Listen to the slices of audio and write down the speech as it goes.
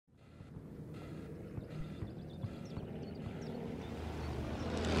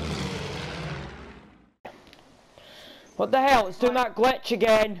What the hell? It's doing that glitch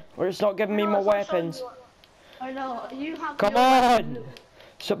again, where it's not giving me more weapons. I know, you have. Come on!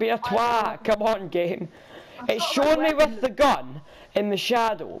 So be a twat. Come on, game. It's showing me with the gun in the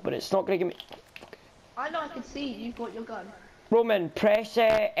shadow, but it's not gonna give me. I know, I can see you've got your gun. Roman, press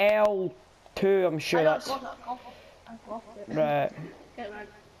L2. I'm sure that's. I got it. Right. Okay, man.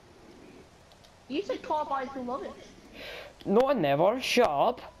 You said carbines were rubbish. No, I never. Shut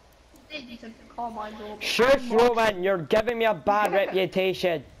up. You said carbines were rubbish. Shush, Roman. You're giving me a bad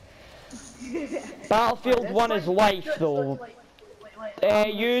reputation. Battlefield 1 is life, though.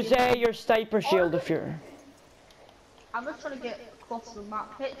 Wait. Use your sniper shield if you're. I'm just trying to get across the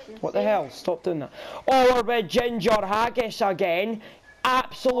map pictures. What the hell? Stop doing that. Oh, we're with Ginger Haggis again.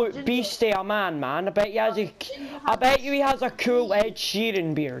 Absolute beastie a man. I bet he has he has a cool Ed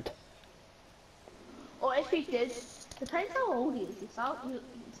Sheeran beard. Or if he did, depends how old he is. He's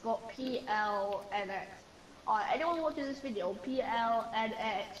got PLNX. Alright, anyone watching this video,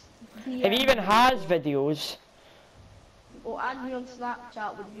 PLNX. If he even has videos. Or add me on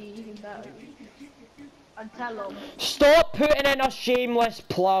Snapchat would be even better. And tell them. Stop putting in a shameless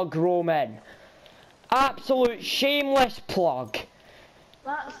plug, Roman. Absolute shameless plug.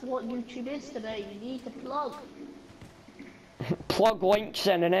 That's what YouTube is today. You need to plug. Plug links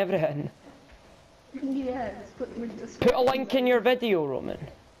in and everything. Yes, put a link in your video, Roman.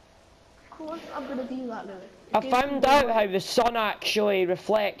 Of course, I'm gonna do that now. I found out how the sun actually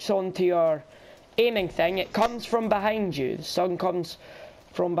reflects onto your aiming thing. It comes from behind you. The sun comes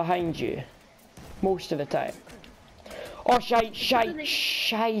from behind you. Most of the time. Oh,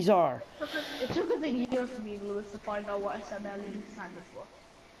 shizer. It took a year for me, Lewis, to find out what SML stands for.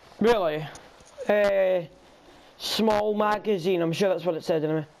 Really? Small magazine, I'm sure that's what it said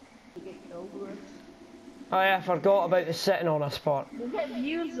anyway. Oh yeah, I forgot about the sitting on a spot. We'll get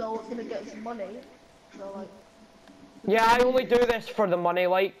views though, it's gonna get some money. So like... Yeah, I only do this for the money,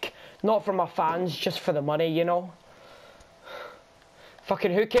 like, not for my fans, just for the money, you know?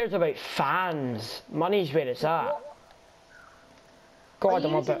 Fucking who cares about fans? Money's where it's at. God,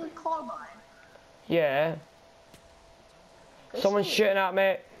 I'm a bit... Yeah. Someone's shooting at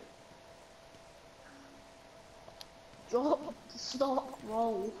me. Drop, stop,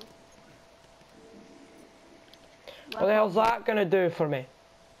 roll. What the hell's that gonna do for me?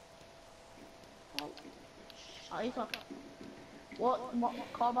 What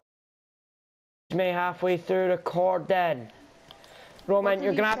carbine? Me halfway through recording. Roman,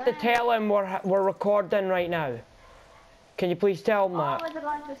 you're gonna have to tell him we're recording right now. Can you please tell him that? There's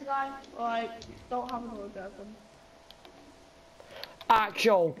a guy. Alright, don't have an orgasm.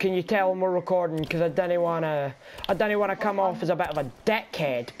 Actual, can you tell him we're recording? Because I didn't wanna come off as a bit of a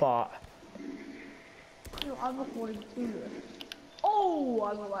dickhead, but. I'm recording too. Oh,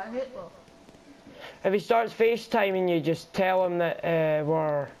 I got that hit though. If he starts FaceTiming you, just tell him that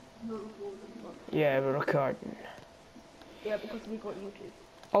we're recording. Yeah, because we got YouTube.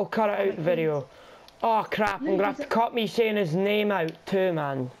 I'll cut it out the video. Oh crap, I'm gonna have to cut me saying his name out too,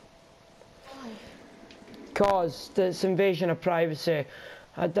 man. Cause it's invasion of privacy.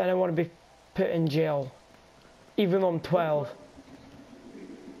 I didn't want to be put in jail. Even though I'm 12.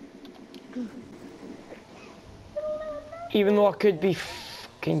 Even though I could be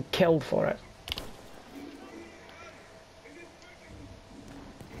fucking killed for it.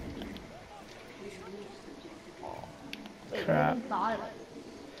 Crap.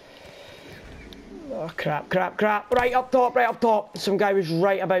 Oh crap. Right up top. Some guy was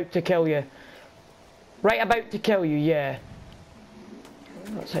right about to kill you. Right about to kill you, yeah.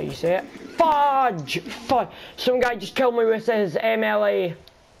 That's how you say it. Fudge! Some guy just killed me with his MLA.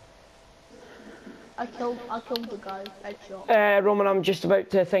 I killed the guy, headshot. Roman, I'm just about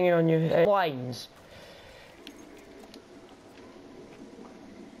to thingy on you. Lines.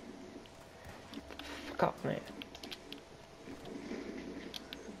 Fuck up, mate.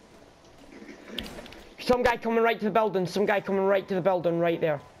 Some guy coming right to the building, right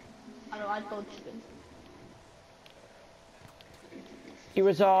there. I know, I dodged him. He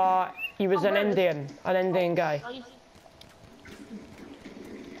was an Indian guy.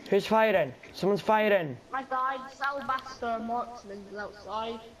 Who's firing? Someone's firing. I died. Salvaster marksman's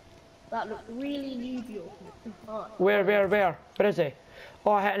outside. That looked really newbie. Where? Where is he?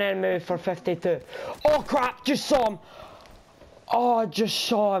 Oh, I hit an enemy for 52. Oh crap, just saw him. Oh, I just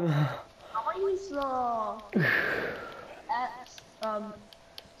saw him. I use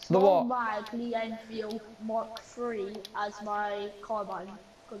the what? Mag Lee Enfield Mark III as my carbine.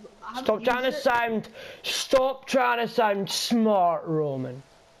 Stop trying to sound smart, Roman.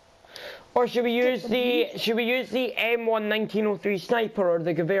 Or should we use the M1 1903 sniper or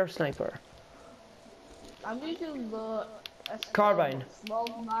the Gewehr sniper? I'm using the Carbine. small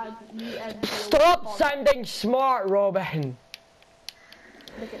mag EN. Stop sounding smart, Robin.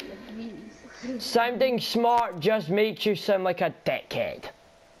 Look at the views. Sounding smart just makes you sound like a dickhead.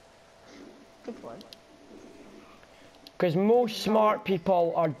 Good one. Because most smart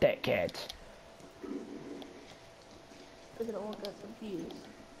people are dickheads. Look at all the views.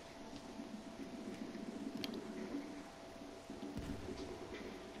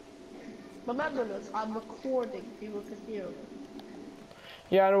 Remember this, I'm recording, people can hear me.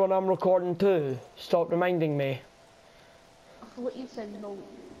 Yeah, I know when I'm recording too. Stop reminding me. I thought you said no.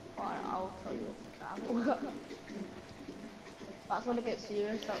 Alright, I'll tell you off the camera. That's when it gets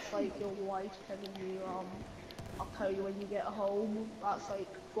serious, that's like your wife telling you, I'll tell you when you get home. That's like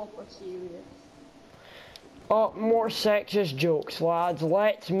proper serious. Oh, more sexist jokes, lads.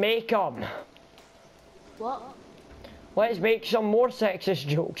 Let's make them. What? Let's make some more sexist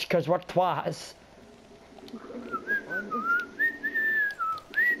jokes, because we're twats.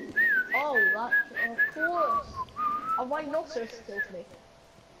 Oh, that, of course. A rhinoceros killed me.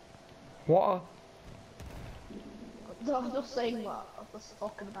 What? No, I'm just saying that. I'm just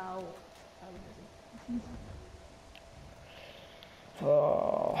talking about.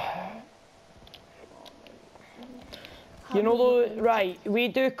 Oh. You know, right, we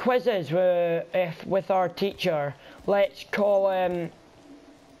do quizzes with our teacher. Let's call him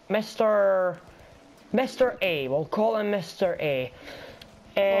Mr. A. We'll call him Mr. A.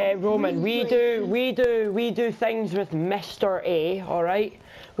 Roman, we do things with Mr. A, alright?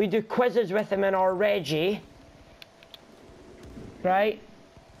 We do quizzes with him in our Reggie. Right?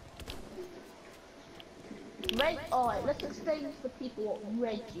 Alright, let's explain to the people what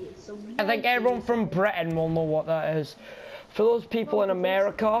Reggie is. So I think everyone from Britain will know what that is. For those people in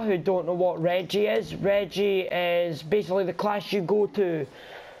America who don't know what Reggie is basically the class you go to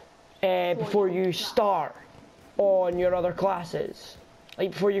before you start on your other classes.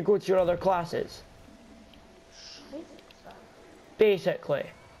 Like before you go to your other classes. Basically.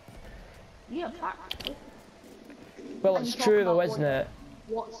 Yeah, practically. Well, it's true though, isn't it?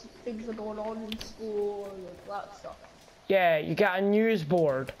 What things are going on in school and that stuff. Yeah, you got a news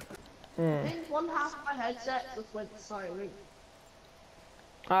board. I think one half of my headset just went silent.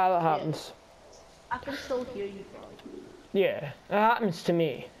 Ah, that happens. I can still hear you, bro. Yeah, it happens to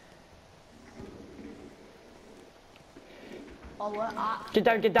me. Oh, what?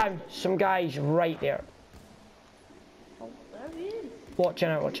 Get down. Some guy's right there. Oh, there he is. Watch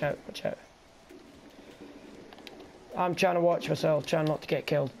out, watch out, watch out. I'm trying to watch myself, trying not to get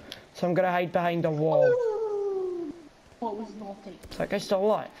killed. So I'm gonna hide behind a wall. Ooh. What was naughty? Is that guy still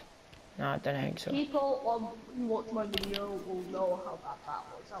alive? No, I don't think so. People who watch my video will know how bad that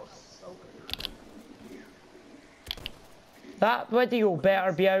was. That was so good. That video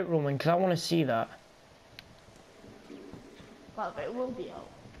better be out, Roman, because I want to see that. But it will be out.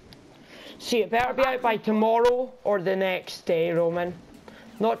 See, it better be out by tomorrow or the next day, Roman.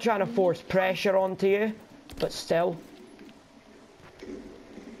 Not trying to force pressure onto you, but still.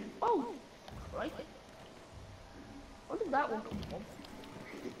 Oh, right. Where did that one come from?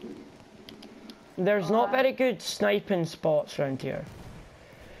 There's not very good sniping spots around here.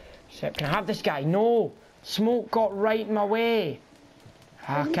 Except, can I have this guy? No! Smoke got right in my way.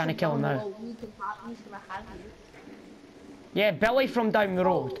 Ah, can't I kill him now? Yeah, Billy from down the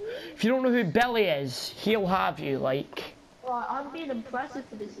road. If you don't know who Billy is, he'll have you, like. Right, I'm being impressive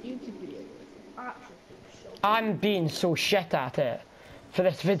for this YouTube video. I'm being so shit at it for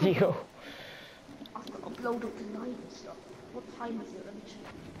this video. I've got to upload it tonight and stuff. What time is it? Let me check.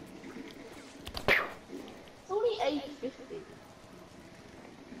 It's only 8:50.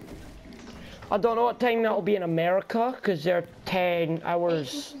 I don't know what time that'll be in America, because they're 10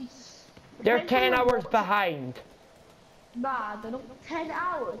 hours. They're 10 hours behind. Nah, they're not 10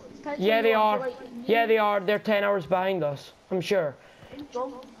 hours. Yeah, they are. Yeah, they are. They're 10 hours behind us, I'm sure. In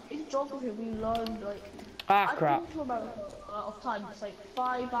geography, we learned like. Ah, crap. I've been to America a lot of time. It's like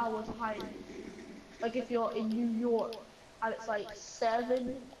 5 hours behind. Like if you're in New York, and it's like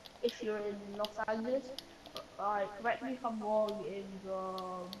 7 if you're in Los Angeles. Correct me if I'm wrong in the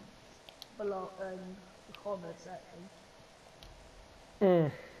below the comment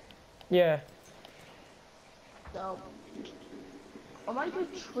section. Yeah. So, I might do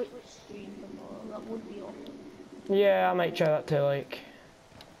Twitch stream tomorrow. That would be awesome. Yeah, I might try that too, like.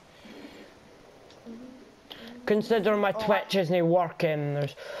 Considering my Twitch isn't working,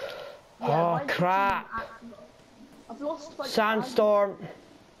 there's... Yeah, oh, crap. I've lost 20 Sandstorm.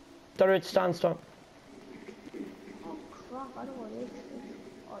 The road sandstorm. Oh crap, I don't want this.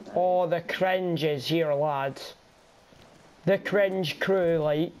 Oh, the cringe is here, lads. The cringe crew,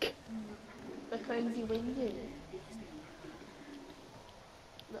 like. The cringy windy.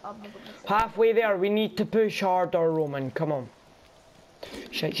 I'm never gonna say Halfway there, we need to push harder, Roman. Come on.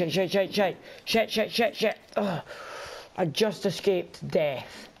 Shit, shit, shit, shit, shit. Shit, shit, shit, shit. Ugh. I just escaped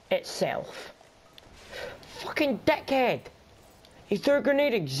death itself. Fucking dickhead. He threw a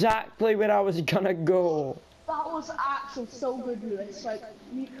grenade exactly where I was gonna go. that was actually so good, Lewis. Like,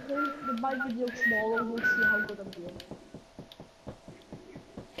 you could my video smaller, we'll see how good I'm doing.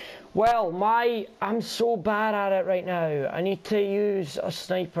 Well, I'm so bad at it right now. I need to use a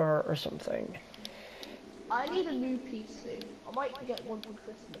sniper or something. I need a new PC. I might get one for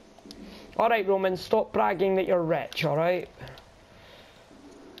Christmas. Alright, Roman, stop bragging that you're rich, alright?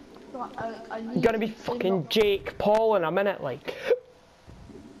 But, I need You're gonna be fucking Jake Paul in a minute, like.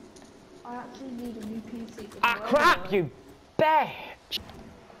 I actually need a new PC. Ah, crap, you bitch!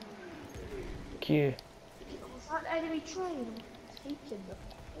 You. Was that enemy train? I'm taking the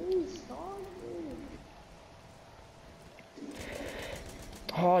please stop.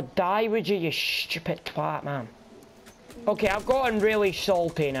 Oh, die would you, you stupid twat, man. Okay, I've gotten really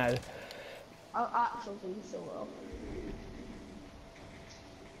salty now. I'll actually do so well.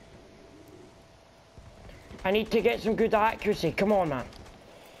 I need to get some good accuracy, come on, man.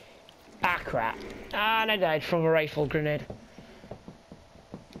 Ah, crap. Ah, and I died from a rifle grenade.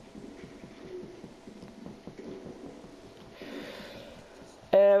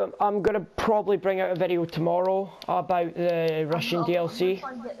 I'm gonna probably bring out a video tomorrow about the Russian DLC. I'm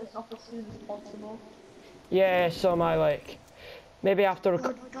trying to get this up as soon as possible. Yeah, so am I, like. Maybe after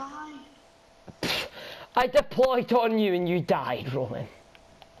a... I deployed on you and you died, Roman.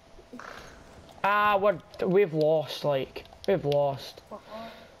 Ah, we've lost, like. We've lost.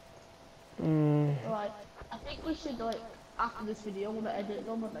 Right, I think we should, like, after this video, I'm gonna edit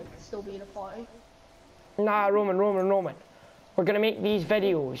them and, like, still be in a party. Nah, Roman. We're gonna make these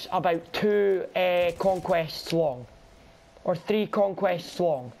videos about 2 conquests long. Or 3 conquests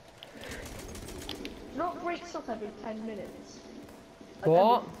long. Do not break stuff every 10 minutes. Like,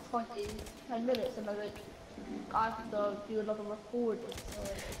 What? Every 10 minutes and then, like, I have to do another recording. So,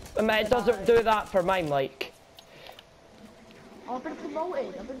 like, I mean, it doesn't do that for mine, like. I've been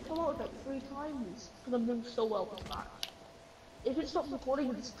promoted like 3 times because I'm doing so well with that. If it stops recording,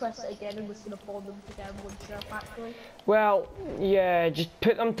 we'll just press it again and we're just gonna bond them together with SHAREfactory. Well, yeah, just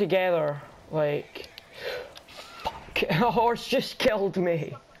put them together, like. Fuck, a horse just killed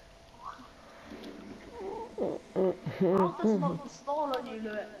me. I'll just not spawn on you,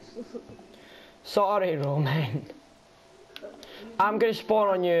 Lewis. Sorry, Roman. I'm gonna spawn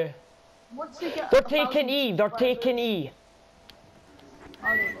on you. Once we get They're taking E, they're taking E. Oh,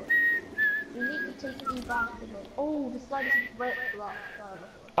 no, no. We need to take E back a bit. Oh, the slide is right for that.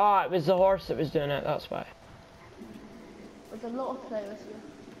 Ah, it was the horse that was doing it, that's why. There's a lot of players here.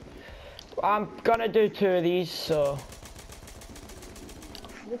 I'm gonna do 2 of these, so.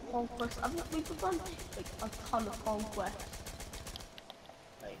 This conquest, we've done like a ton of conquests.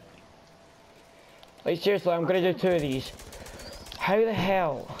 Like, seriously, I'm gonna do 2 of these. How the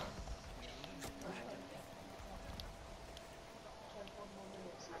hell?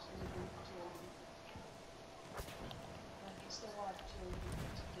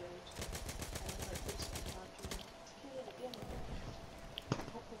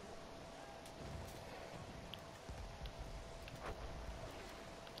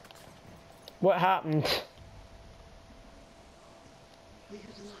 What happened?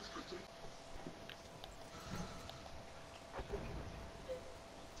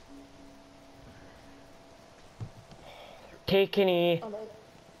 Taking E.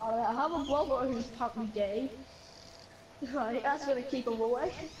 I have a brother who's apparently gay. Right, that's gonna keep him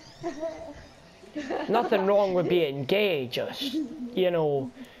away. Nothing wrong with being gay, just, you know,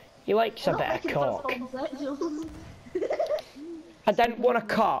 he likes a bit of cock. I didn't want to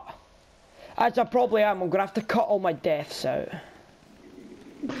cut. As I probably am, I'm going to have to cut all my deaths out.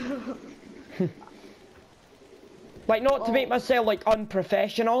 Like, not to make myself, like,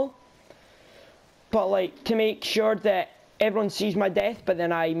 unprofessional, but, like, to make sure that everyone sees my death, but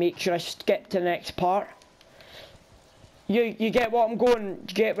then I make sure I skip to the next part. You get what I'm going,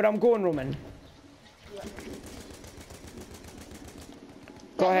 you get where I'm going, Roman? Yeah.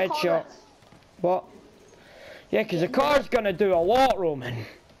 Go ahead, shot. What? Yeah, because the car's going to do a lot, Roman.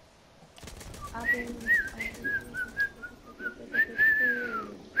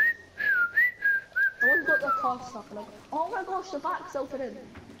 Someone got their car stuck and like, oh my gosh, the back's opening.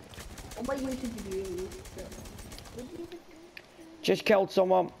 On my YouTube video. Just killed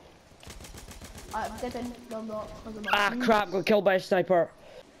someone. I'm dead end. No, I'm not. Ah, crap, got killed by a sniper.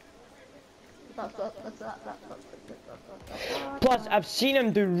 Plus, I've seen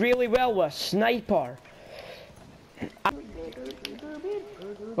him do really well with sniper.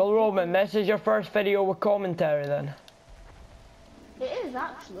 Well, Roman, this is your first video with commentary then? It is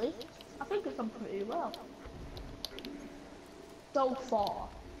actually. I think it's done pretty well. So far.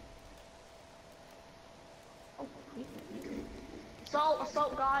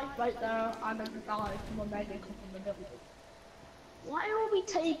 Assault guy right there, and then the guy from a mega cup in the middle. Why are we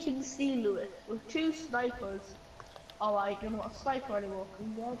taking C. Lewis with 2 snipers? Alright, you're not a sniper anymore.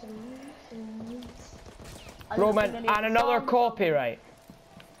 Congratulations. Roman, and another copyright.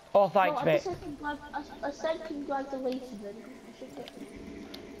 Oh, thanks, mate. I said congratulations.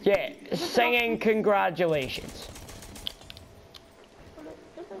 Yeah, singing congratulations.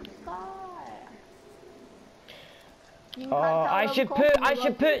 Oh, I should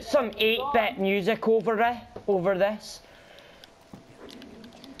put some 8-bit music over this.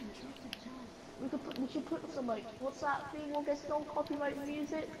 We should put some, like, what's that thing? We'll get no copyright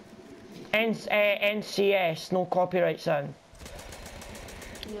music. NCS, no copyright sound.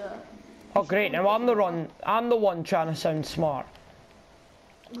 Yeah. Oh great! Now I'm the one trying to sound smart.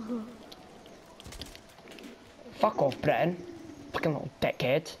 Fuck off, Britain. Fucking little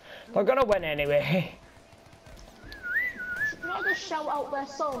dickheads. They're gonna win anyway. Can I just shout out their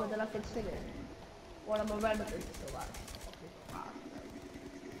song and then I can sing it? When I'm irrelevant to that.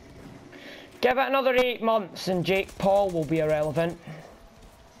 Give it another 8 months and Jake Paul will be irrelevant.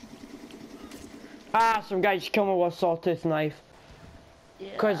 Ah, some guys coming with a sawtooth knife.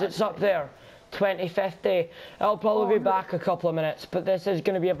 Because it's up there. 2050. I'll probably be back a couple of minutes, but this is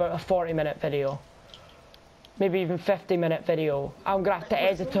going to be about a 40-minute video. Maybe even 50-minute video. I'm going to have to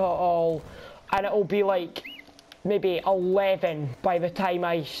edit it all, and it'll be like maybe 11 by the time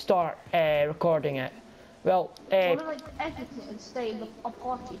I start recording it. Well, we're like edit it and stay in a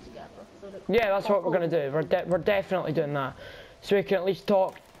party together. So yeah, that's what we're going to do. We're definitely doing that. So we can at least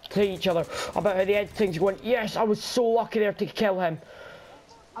talk to each other about how the editing's going. Yes, I was so lucky there to kill him.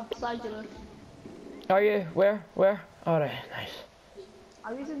 I'm beside you. Are you? Where? Alright, nice.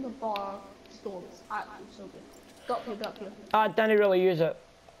 I'm using the bar storms. Actually, so good. Got you. I didn't really use it.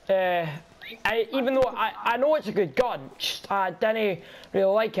 Even though I know it's a good gun, I didn't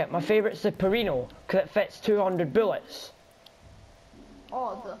really like it. My favourite's the Perino, because it fits 200 bullets.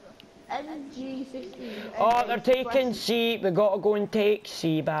 Oh, the MG15. Oh, they're taking C. We gotta go and take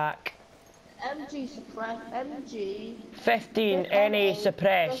C back. MG suppressed. MG 15 NA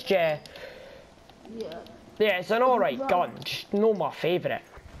suppressed, yeah. Yeah. Yeah, it's an alright gun, just not my favourite.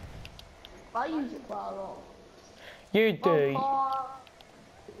 I use it quite a lot. You do.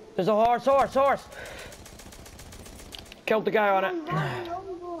 There's a horse! Killed the guy on it.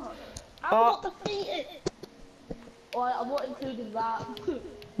 I'm not defeated! Alright, I'm not including that.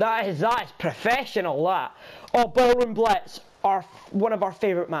 That is professional, that. Oh, Ballroom Blitz are one of our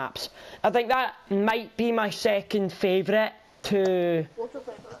favourite maps. I think that might be my second favourite to... What's your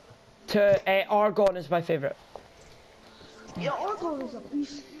favourite? Argonne is my favourite. Yeah, Argonne is a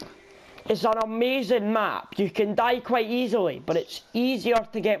beast. It's an amazing map. You can die quite easily, but it's easier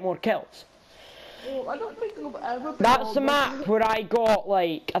to get more kills. Oh, I don't think I've ever been That's the map where I got,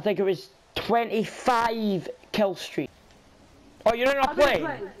 like, I think it was 25 kill streak. Oh, you're in a plane?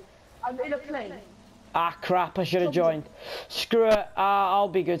 I'm in a plane. Ah, crap, I should have joined. Screw it, I'll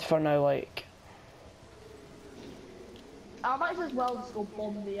be good for now, like. I might as well just go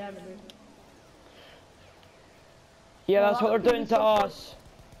bomb the enemy. Yeah, that's what they're doing to us.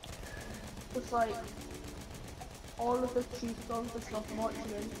 It's like, all of the chief guns and stuff marching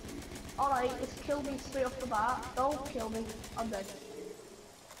in. Alright, just kill me straight off the bat. Don't kill me, I'm dead.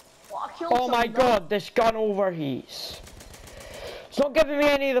 What, I killed Oh my god, this gun overheats. It's not giving me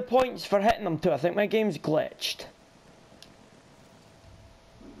any of the points for hitting them too. I think my game's glitched.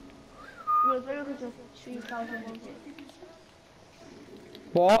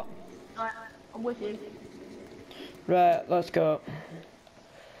 What? Alright, I'm with you. Right, let's go.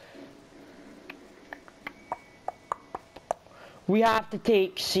 We have to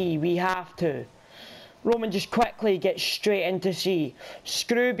take C, we have to. Roman, just quickly get straight into C.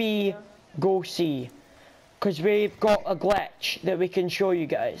 Screw B, go C. Because we've got a glitch that we can show you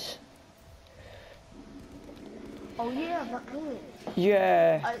guys. Oh yeah, that glitch.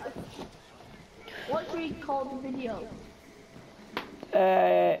 Yeah. What should we call the video?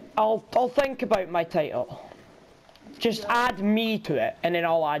 I'll think about my title. Just add me to it, and then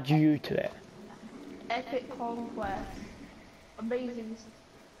I'll add you to it. Epic Conquest. Amazing.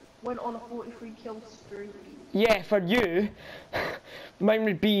 Went on a 43 kill streak. Yeah, for you, mine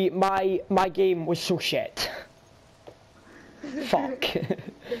would be my game was so shit. Fuck.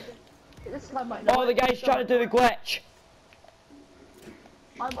 This time right now. Oh, the guy's trying to do the glitch.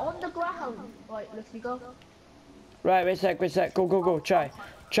 I'm on the ground. Right, let's go. Right, wait a sec. Go. Try.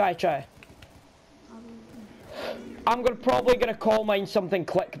 I'm probably gonna call mine something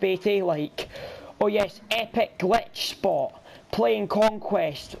clickbaity, like, oh yes, epic glitch spot, playing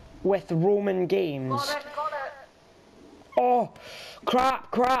Conquest with Roman games. Got it. Oh,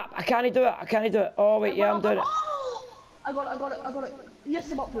 crap, I can't do it. Oh wait, yeah, I'm doing it. Oh! I got it.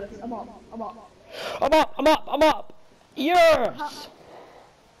 Yes, I'm up for this. I'm I'm up. Yes!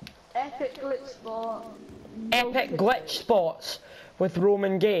 Epic glitch spot. Epic glitch spots with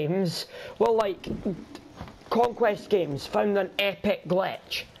Roman games. Well, like, Conquest games found an epic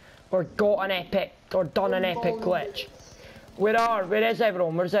glitch. Or got an epic, or done an epic glitch. Where is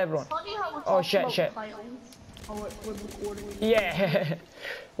everyone? Where's everyone? Oh shit. We're recording. Yeah.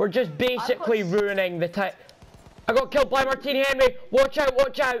 We're just basically ruining the time. I got killed by Martini Henry. Watch out.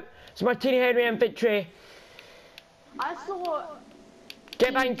 It's Martini Henry infantry. I saw.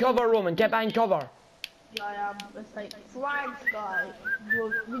 Get behind cover, Roman. Get behind cover. Yeah, I am. It's like France guy.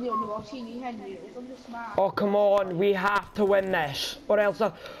 Video of Martini Henry. It's on this map. Oh come on, we have to win this, or else.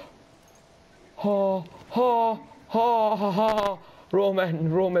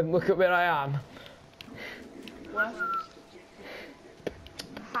 Roman, look at where I am. What?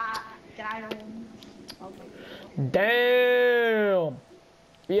 Down. Damn.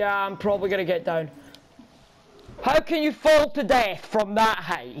 Yeah, I'm probably gonna get down. How can you fall to death from that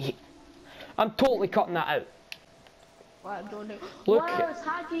height? I'm totally cutting that out. What, don't know. Look. Where's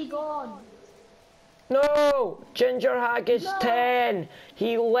Haggy gone? No! Ginger Haggis No. 10!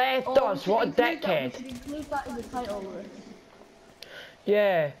 He left us, what a dickhead. We should include that in the title list.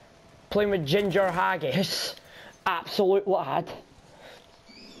 Yeah, playing with Ginger Haggis. Absolute lad.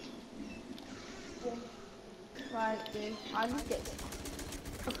 Right, dude. I need to get...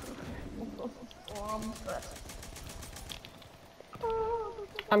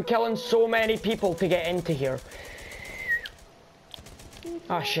 I'm killing so many people to get into here.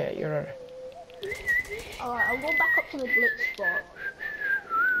 Ah shit, you're... Alright, I'll go back up to the glitch spot.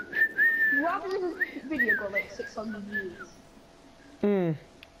 Rather than this video got like 600 views.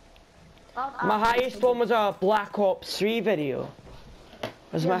 My highest one was a Black Ops 3 video.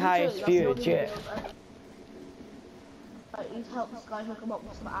 Was my highest viewed, yeah. Like, he's helped this guy hook him up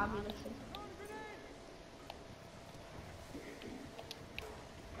with some ammunition.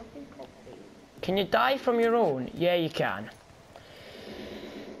 Can you die from your own? Yeah, you can.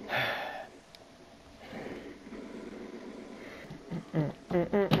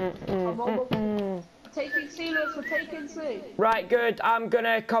 Taking C, Lewis, we're taking C. Right, good. I'm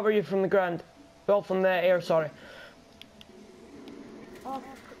gonna cover you from the ground. Well, from the air, sorry. Oh,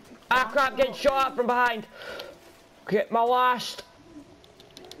 Ah, crap, getting shot at from behind. Okay, my last.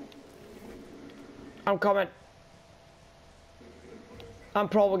 I'm coming. I'm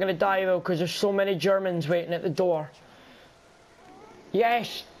probably gonna die though, because there's so many Germans waiting at the door.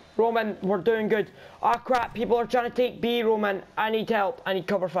 Yes, Roman, we're doing good. Ah, crap, people are trying to take B, Roman. I need help. I need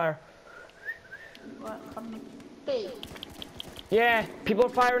cover fire. what, B. Yeah, people are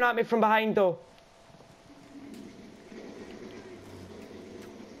firing at me from behind though.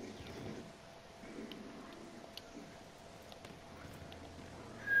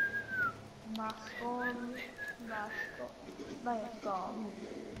 Mask on.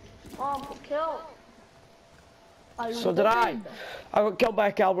 Oh, I got killed. So did I. I got killed by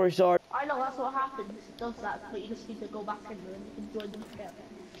a cavalry sword. I know, that's what happens. It does that, but you just need to go back in there and you can join them together.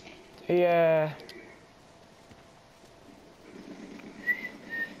 Yeah.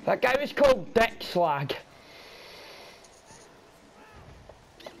 That guy was called Dick Slag.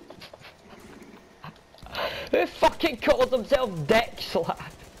 Who fucking calls himself Dick Slag?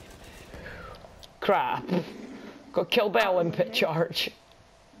 Crap. Got killed by a limpet charge.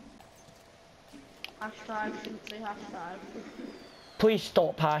 Hashtag, shouldn't say hashtag. Please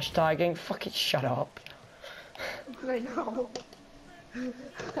stop hashtagging. Fucking shut up. I know.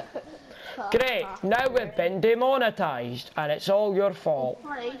 Great, now we've been demonetized and it's all your fault.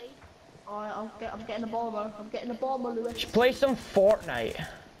 Hi. Alright, I'm getting a bomber. I'm getting a bomber, Lewis. Just play some Fortnite.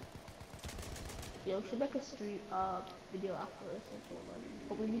 Yeah, we should make a street video after this or something.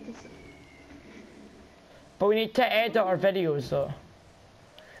 But we need to see. But we need to edit our videos though.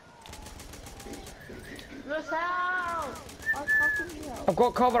 Lewis, help! How can you help? I've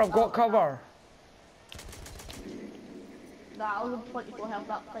got cover. Nah, I was on 24 health,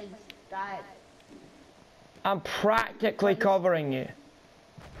 that plane's dead. I'm practically covering you.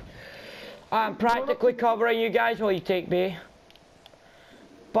 I'm practically covering you guys while you take B.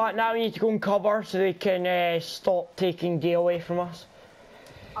 But now we need to go and cover so they can stop taking D away from us.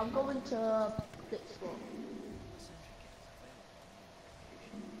 I'm going to Blitz Squad.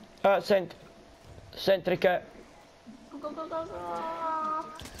 Centrica. Go.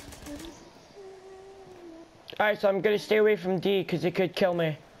 Alright, so I'm gonna stay away from D because they could kill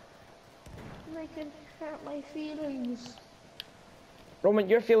me. They can hurt my feelings. Roman,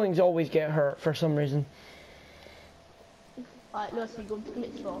 your feelings always get hurt for some reason. Alright, Lewis, we go to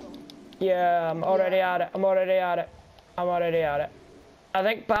Blitz Squad. Yeah, I'm already at it. I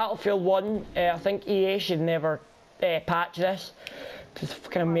think Battlefield 1, I think EA should never patch this. It's a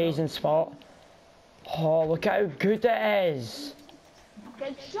fucking amazing spot. Oh, look how good it is.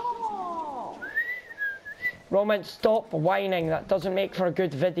 Good job! Roman, stop whining. That doesn't make for a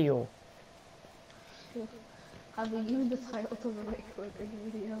good video. Have you the title to the recording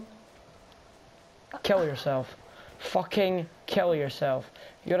video? Kill yourself. Fucking kill yourself.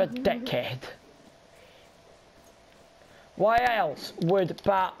 You're a dickhead. Why else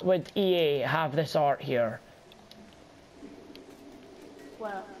would EA have this art here?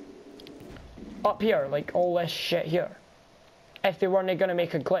 Where? Up here, like all this shit here. If they weren't gonna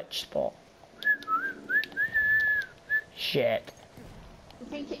make a glitch spot. Shit. You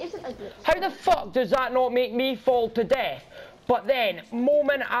think it isn't a glitch? How the fuck does that not make me fall to death? But then,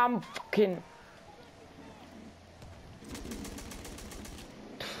 moment I'm fucking...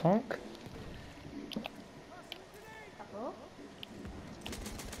 Fuck? Hello?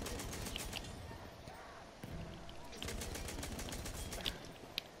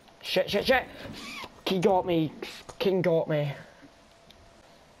 Shit. He got me. Fucking got me.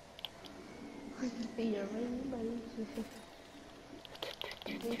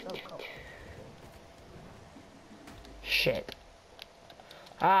 Shit.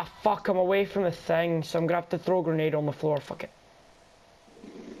 Ah, fuck, I'm away from the thing, so I'm gonna have to throw a grenade on the floor. Fuck it.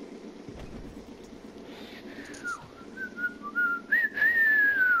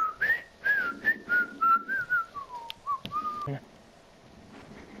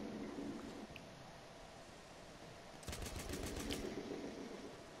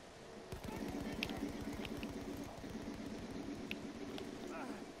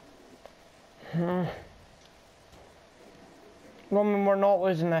 Roman, we're not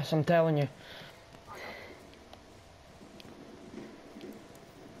losing this, I'm telling you.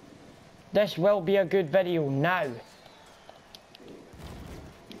 This will be a good video now.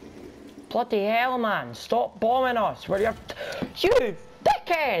 Bloody hell, man. Stop bombing us. Where you're... You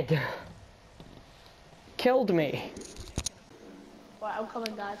dickhead! Killed me. Right, I'm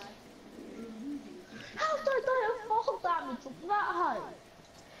coming, guys. How did I die of fall damage from that high?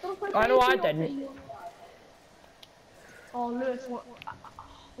 I know I didn't. Oh, Lewis, what?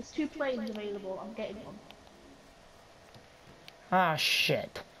 There's 2 planes available. I'm getting one. Ah,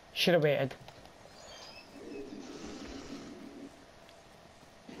 shit. Should have waited.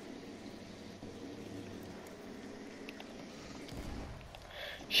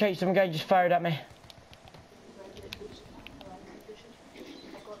 Shit, some guy just fired at me.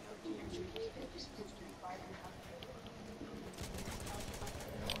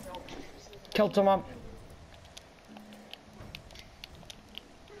 Killed someone.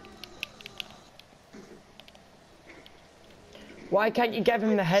 Why can't you give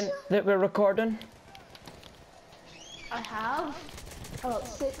him the hint that we're recording? I have. About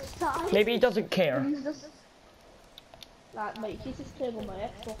 6 times. Maybe he doesn't care. He's just... Like, mate, he's just playing on my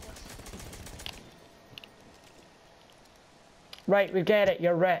Xbox. Right, we get it.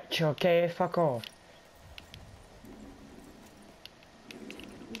 You're rich, okay? Fuck off.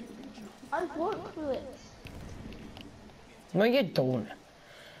 I work for this. No, you don't.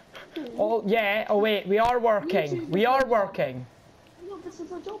 Oh, yeah. Oh, wait. We are working. We are working. No, this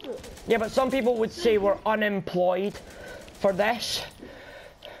is a job. Yeah, but some people would say we're unemployed for this.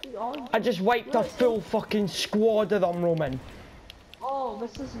 I just wiped a full fucking squad of them, Roman. Oh,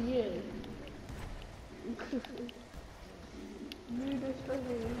 this is you.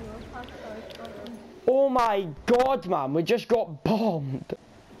 Oh my god, man. We just got bombed.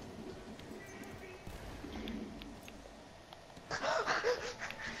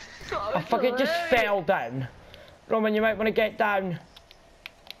 I fucking just fell down. Roman, you might want to get down.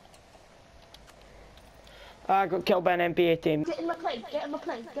 I got killed by an NBA team. Get in my plane, get in my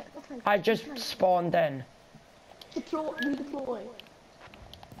plane, get in my plane. I just spawned in. Redeploy.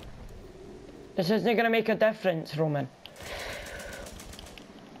 This isn't gonna make a difference, Roman.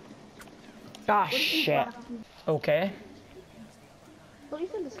 Ah, shit. Okay.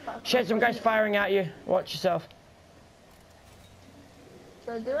 Shit, some guy's firing at you. Watch yourself.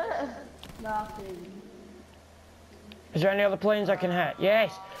 Should I do it? Nothing. Is there any other planes I can hit?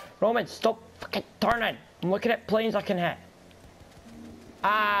 Yes. Roman, stop fucking turning. I'm looking at planes I can hit.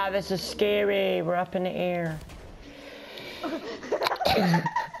 Ah, this is scary. We're up in the air.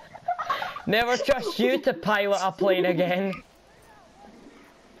 Never trust you to pilot a plane again.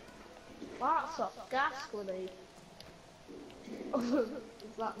 That's a gas grenade. Is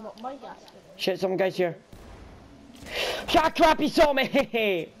that not my gas grenade? Shit, some guy's here. Shot crap, he saw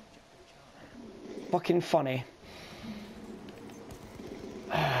me! Fucking funny.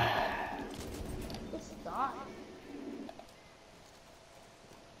 Just die.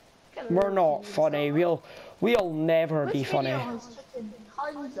 We're not funny. We'll never be funny. This video has taken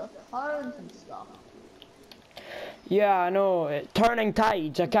tons of turns and stuff. Yeah, I know. Turning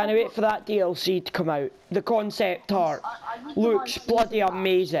Tides. I can't wait for that DLC to come out. The concept art looks bloody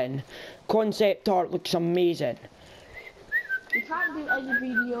amazing. Concept art looks amazing. You can't do any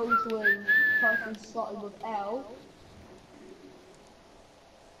videos when person starting with L.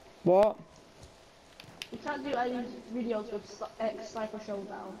 What? You can't do any videos with X Cypher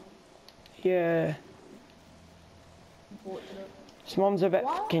Showdown. Yeah. Unfortunate. This mom's a bit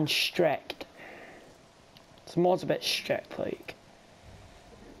What? fucking strict. This mod's a bit strict, like.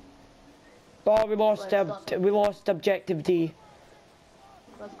 Oh, we lost objective D.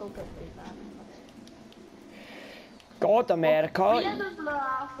 Let's go get me back. God, America.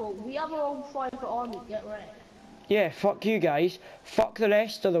 We have our own private army, get ready. Yeah, fuck you guys. Fuck the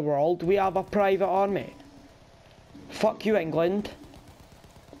rest of the world. We have a private army. Fuck you, England.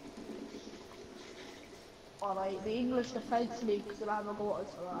 Alright, the English Defence League's gonna have a go at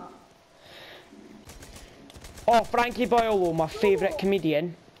us for that. Oh, Frankie Boyle, my favourite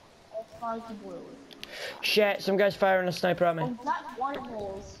comedian. Oh, Frankie Boyle. Shit, some guy's firing a sniper at me. Oh, that white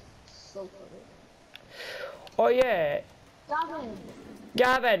wall's so funny. Oh yeah. Gavin!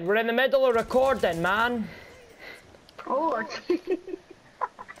 Gavin, we're in the middle of recording, man. Oh,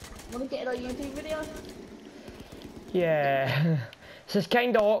 wanna get in a YouTube video? Yeah. This is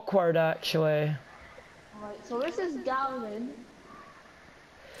kinda awkward, actually. Alright, so this is Gavin.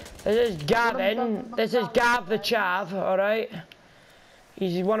 This is Gavin. This is Gav the Chav, alright?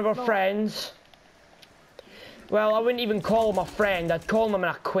 He's one of our friends. Well, I wouldn't even call him a friend, I'd call him an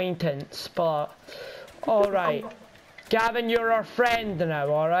acquaintance, but... Alright. Gavin, you're our friend now,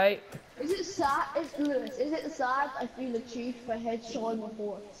 alright? Is it sad? It's Lewis. Is it sad I feel achieved for headshotting a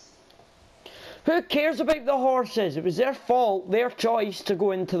horse? Who cares about the horses? It was their fault, their choice to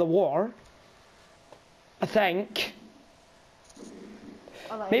go into the war. I think.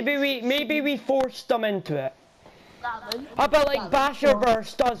 Right. Maybe we forced them into it. Gavin, A bit like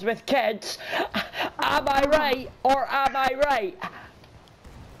Basherverse does with kids. Am I right or am I right?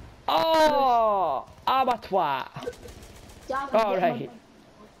 Oh, I'm a twat. Gavin, Alright.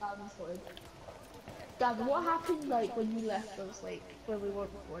 Gavin, what happened like when you left us, like when we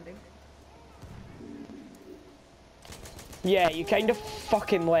weren't recording? Yeah, you kind of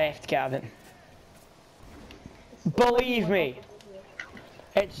fucking left, Gavin. Believe me,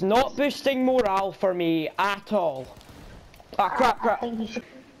 it's not boosting morale for me at all. Ah, crap.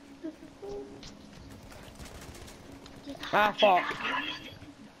 Ah, fuck.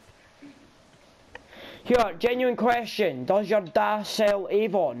 Here, genuine question. Does your dad sell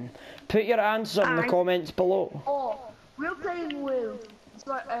Avon? Put your answer in the comments below. Oh, we're playing with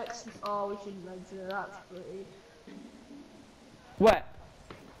Smart X. Oh, we shouldn't mention it. That's pretty. What?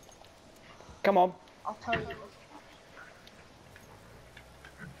 Come on. I'll tell you.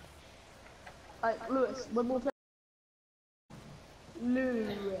 Like, Lewis, when we're playing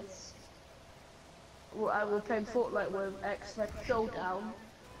Lewis, I will play Fortnite with X like Showdown.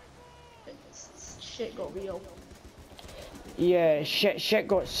 Shit got real. Yeah, shit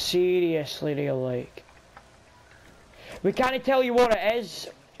got seriously real, like. We can't tell you what it is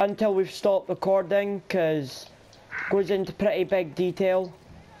until we've stopped recording, because it goes into pretty big detail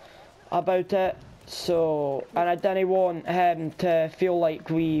about it. So, and I didn't want him to feel like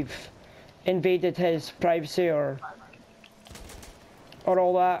we've invaded his privacy or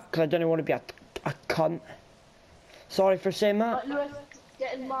all that, because I didn't want to be a cunt. Sorry for saying that. But Lewis,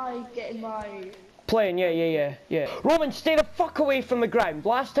 getting my Playing, yeah. Roman, stay the fuck away from the ground.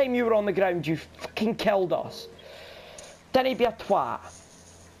 Last time you were on the ground, you fucking killed us. Didn't be a twat.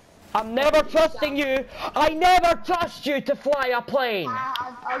 I'm never trusting you. I never trust you to fly a plane.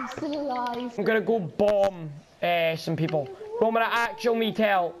 I'm still alive. I'm gonna go bomb some people. Roman, I actually need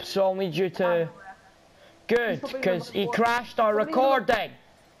help, so I'll need you to... Good, because he crashed our recording.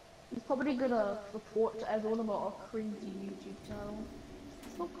 He's probably gonna report to everyone about our crazy YouTube channel.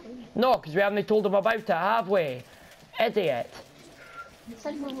 So crazy. No, because we haven't told him about it, have we? Idiot. He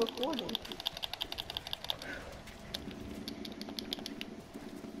said we're recording.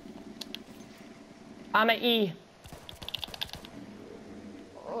 I'm at E.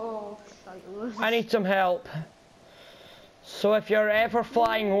 I need some help. So if you're ever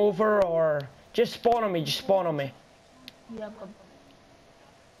flying over or just spawn on me, just spawn on me. Yeah,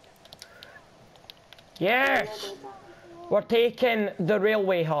 Yes! We're taking the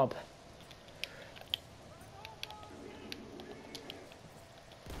railway hub.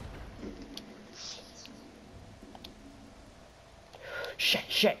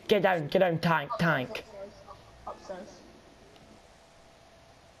 Shit, get down, tank. Upstairs.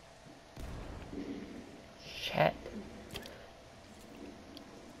 Shit.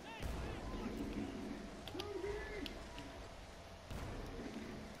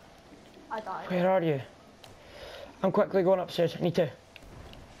 I died. Where are you? I'm quickly going upstairs, I need to.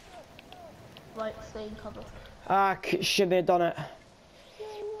 Right, stay in cover. Ah, should they have done it?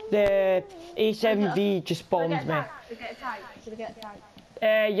 The A7V just bombed me. Should I get a tank? Should I get a tank?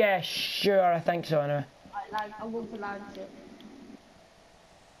 Yeah, sure, I think so anyway. Right, I'm going to land you.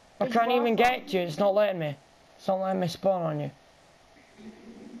 I can't even get to you, it's not letting me. It's not letting me spawn on you.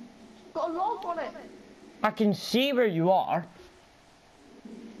 Got a log on it. I can see where you are.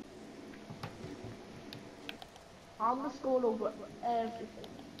 I'm just going over everything.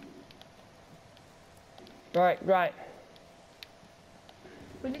 Right.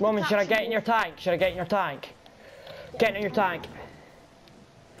 Roman, should I get in your tank? Should I get in your tank? Get in your tank.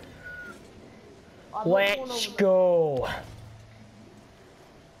 Let's go.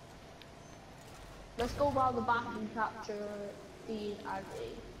 Let's go around the back and capture D and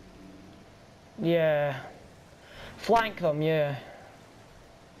A. Yeah. Flank them, yeah.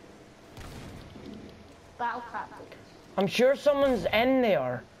 Battle captain. I'm sure someone's in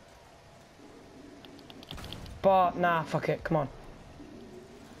there. But nah, fuck it, come on.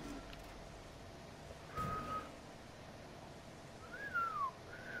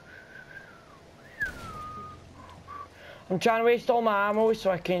 I'm trying to waste all my ammo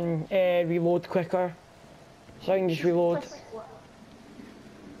so I can reload quicker. So I can just reload.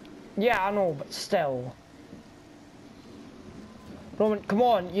 Yeah, I know, but still. Roman, come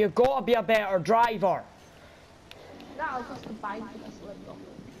on, you've got to be a better driver. No, I'll just combine for this window.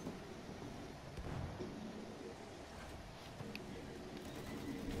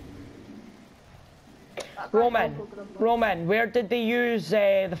 Roman, where did they use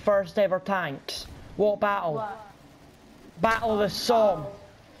the first ever tanks? What battle? What? Battle of the Somme.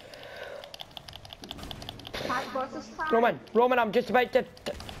 Tank versus tank. Roman, I'm just about to...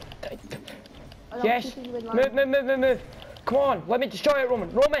 Yes, move. Come on, let me destroy it, Roman.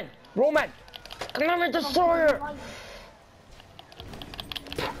 Roman, let me destroy it.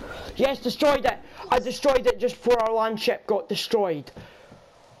 Yes, destroyed it. I destroyed it just before our land ship got destroyed.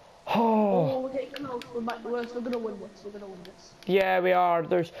 Oh, we're getting close. We're gonna win this. Yeah, we are.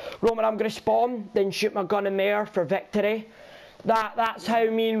 Roman, I'm gonna spawn, then shoot my gun in there for victory. That's how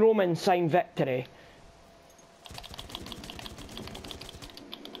me and Roman sign victory.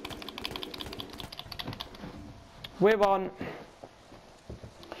 We won.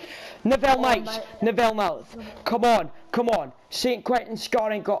 Nivelle Knights. Come on. St. Quentin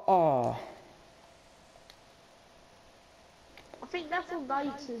scoring got. Oh. I think Nivelle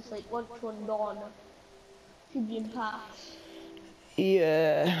Knights is like one to a non-Cubian pass.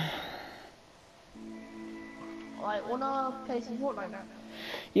 Yeah. Alright, wanna play some Fortnite now?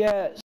 Yeah.